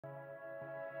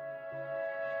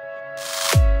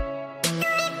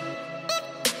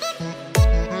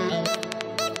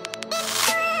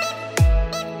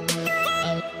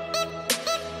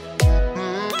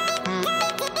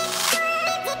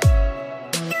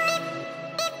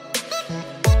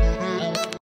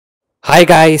Hi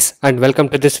guys and welcome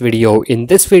to this video. In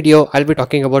this video, I'll be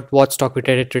talking about what stock we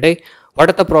traded today, what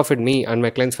are the profit me and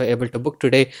my clients were able to book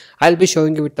today. I'll be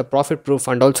showing you with the profit proof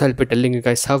and also I'll be telling you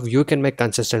guys how you can make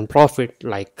consistent profit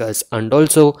like us. And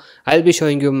also I'll be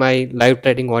showing you my live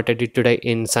trading what I did today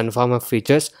in Sun Pharma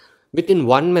Futures. Within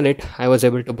 1 minute, I was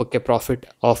able to book a profit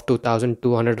of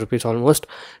 2,200 rupees almost.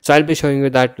 So I'll be showing you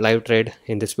that live trade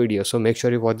in this video. So make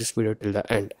sure you watch this video till the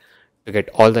end to get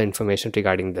all the information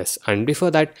regarding this. And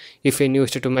before that, if you're new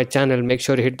to my channel, make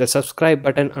sure you hit the subscribe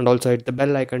button and also hit the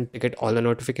bell icon to get all the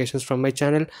notifications from my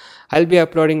channel. I'll be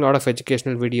uploading a lot of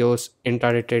educational videos,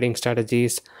 intraday trading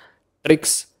strategies,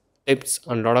 tricks, tips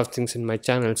and a lot of things in my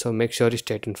channel, so make sure you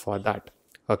stay tuned for that.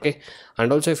 Okay,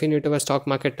 and also if you're new to stock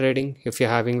market trading, if you're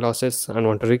having losses and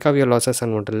want to recover your losses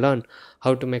and want to learn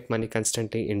how to make money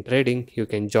constantly in trading, you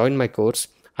can join my course.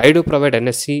 I do provide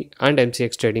NSC and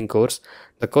MCX trading course.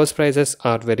 The course prices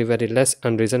are very less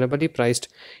and reasonably priced.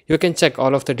 You can check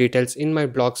all of the details in my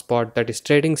blogspot, that is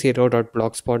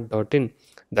trading0.blogspot.in.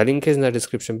 The link is in the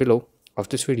description below of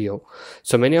this video.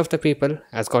 So many of the people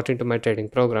has got into my trading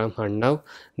program and now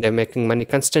they're making money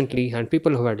constantly, and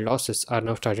people who had losses are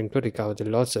now starting to recover the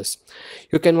losses.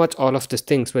 You can watch all of these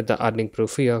things with the earning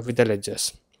proof here with the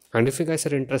ledgers. And if you guys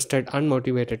are interested and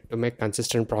motivated to make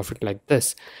consistent profit like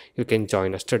this, you can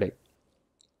join us today.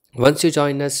 Once you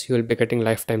join us, you will be getting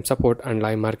lifetime support and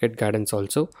live market guidance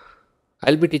also.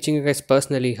 I'll be teaching you guys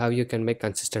personally how you can make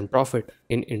consistent profit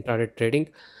in intraday trading.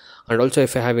 And also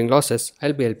if you're having losses,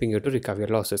 I'll be helping you to recover your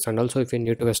losses. And also if you're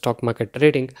new to a stock market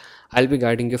trading, I'll be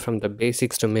guiding you from the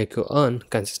basics to make you earn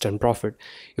consistent profit.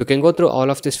 You can go through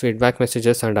all of these feedback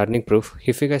messages and earning proof.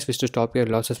 If you guys wish to stop your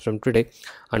losses from today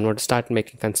and want to start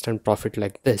making consistent profit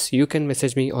like this, you can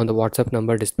message me on the WhatsApp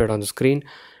number displayed on the screen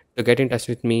to get in touch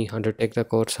with me and to take the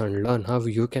course and learn how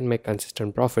you can make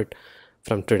consistent profit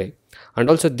from today. And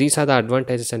also these are the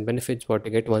advantages and benefits what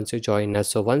you get once you join us.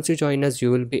 So once you join us,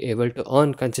 you will be able to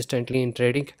earn consistently in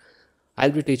trading. I'll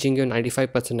be teaching you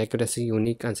 95% accuracy,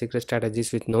 unique and secret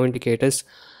strategies with no indicators.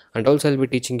 And also I'll be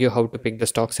teaching you how to pick the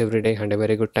stocks every day and a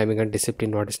very good timing and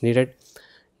discipline what is needed.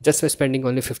 Just by spending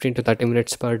only 15 to 30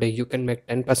 minutes per day, you can make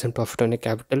 10% profit on your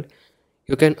capital.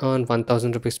 You can earn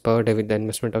 1000 rupees per day with the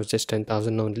investment of just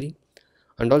 10,000 only.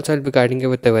 And also I'll be guiding you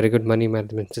with a very good money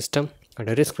management system and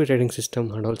a risk-free trading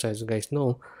system. And also, as you guys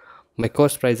know, my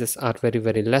course prices are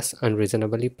very less and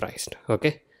reasonably priced.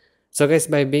 Okay, so guys,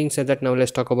 by being said that, now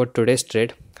let's talk about today's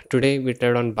trade. Today we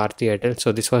trade on Bharti Airtel.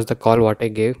 So this was the call what I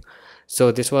gave.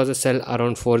 So this was a sell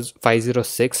around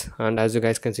 506, and as you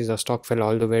guys can see, the stock fell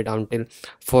all the way down till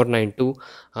 492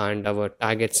 and our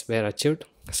targets were achieved.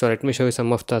 So let me show you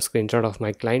some of the screenshot of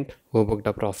my client who booked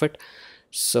a profit.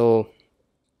 So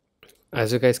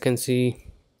as you guys can see,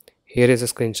 here is a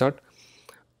screenshot.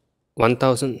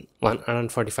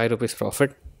 1145 rupees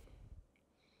profit,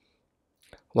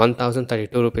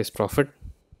 1032 rupees profit,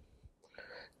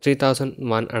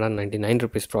 3199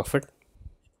 rupees profit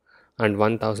and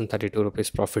 1032 rupees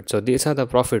profit. So these are the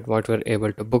profit what we're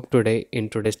able to book today in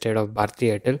today's trade of Bharti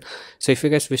Airtel. So if you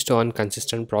guys wish to earn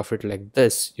consistent profit like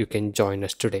this, you can join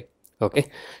us today. Okay,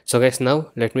 so guys,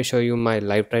 now let me show you my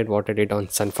live trade what I did on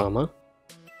Sun Pharma.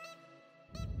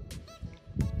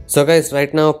 So guys,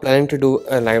 right now planning to do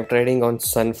a live trading on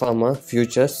Sun Pharma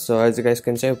Futures. So as you guys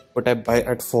can see, I put a buy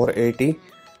at 480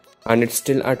 and it's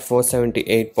still at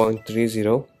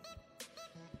 478.30.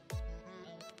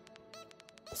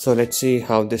 So let's see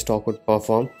how this stock would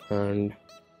perform, and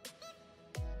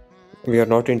we are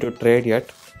not into trade yet.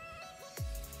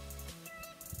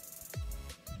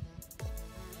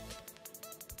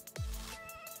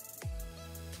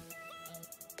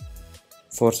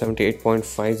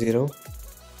 $478.50.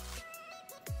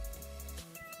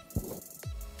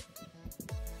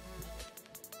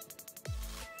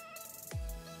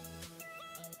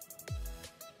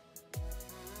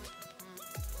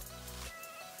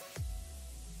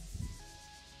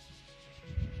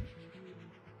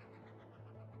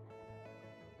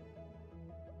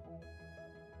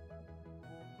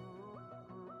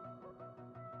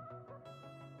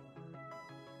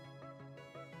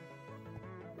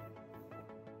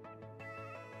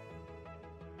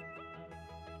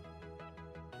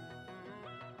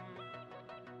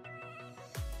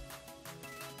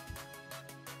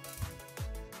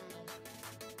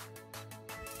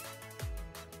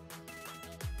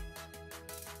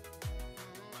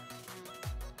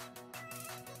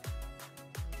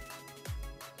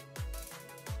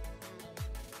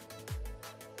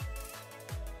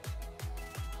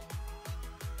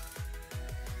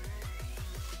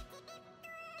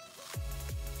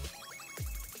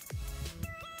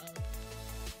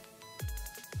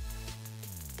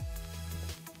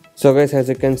 So guys, as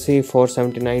you can see,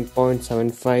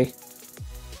 479.75,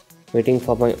 waiting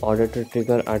for my order to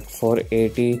trigger at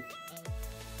 480.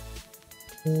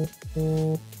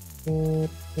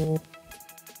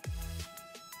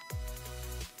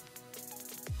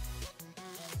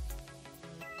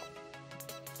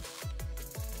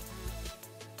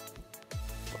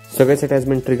 So guys, it has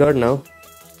been triggered now.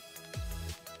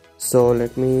 So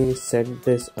let me set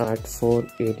this at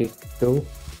 482.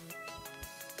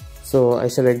 So I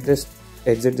shall exit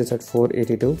this at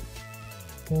 482.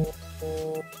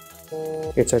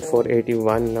 It's at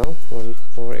 481 now,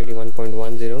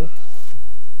 481.10.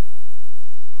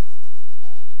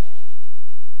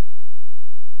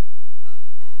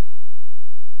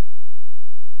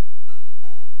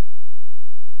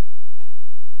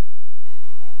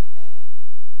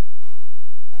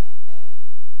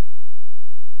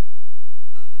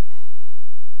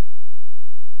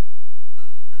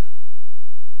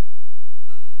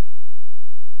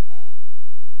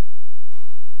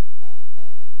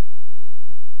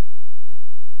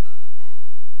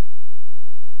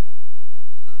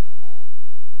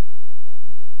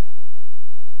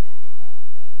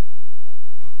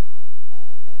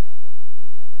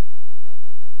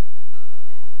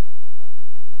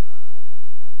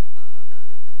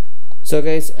 So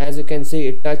guys, as you can see,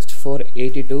 it touched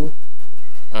 482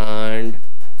 and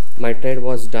my trade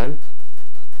was done.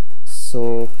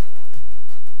 So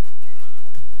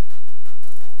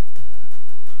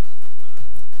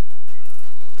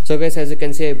guys, as you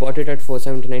can see, I bought it at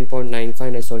 479.95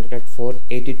 and I sold it at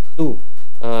 482.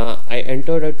 I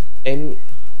entered at 10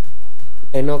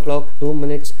 o'clock 2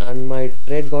 minutes and my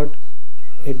trade got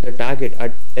hit the target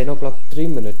at 10 o'clock 3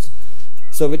 minutes.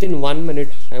 So within 1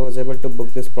 minute I was able to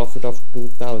book this profit of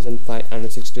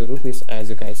 2,560 rupees, as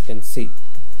you guys can see.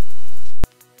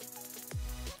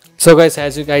 So guys,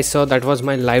 as you guys saw, that was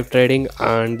my live trading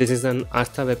and this is an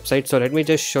Asta website. So let me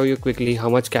just show you quickly how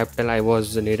much capital I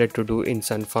was needed to do in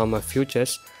Sun Pharma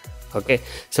futures. Okay,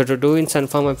 so to do in Sun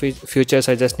Pharma futures,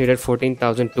 I just needed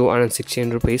 14,216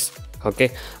 rupees.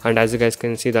 Okay, and as you guys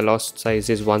can see, the loss size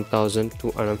is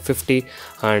 1,250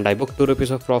 and I booked 2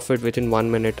 rupees of profit within 1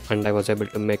 minute and I was able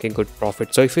to make a good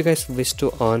profit. So if you guys wish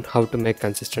to earn how to make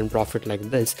consistent profit like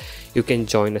this, you can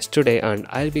join us today and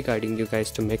I'll be guiding you guys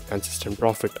to make consistent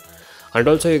profit. And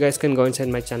also you guys can go inside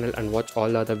my channel and watch all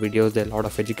the other videos. There are a lot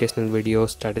of educational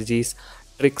videos, strategies,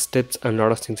 tricks, tips and a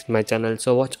lot of things in my channel.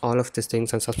 So watch all of these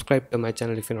things and subscribe to my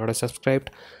channel if you're not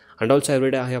subscribed. And also every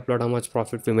day I upload how much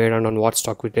profit we made and on what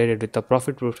stock we traded with the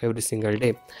profit proof every single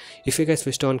day. If you guys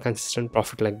wish to earn consistent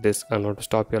profit like this and want to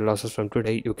stop your losses from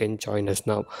today, you can join us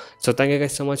now. So thank you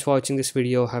guys so much for watching this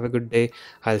video. Have a good day.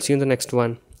 I'll see you in the next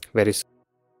one very soon.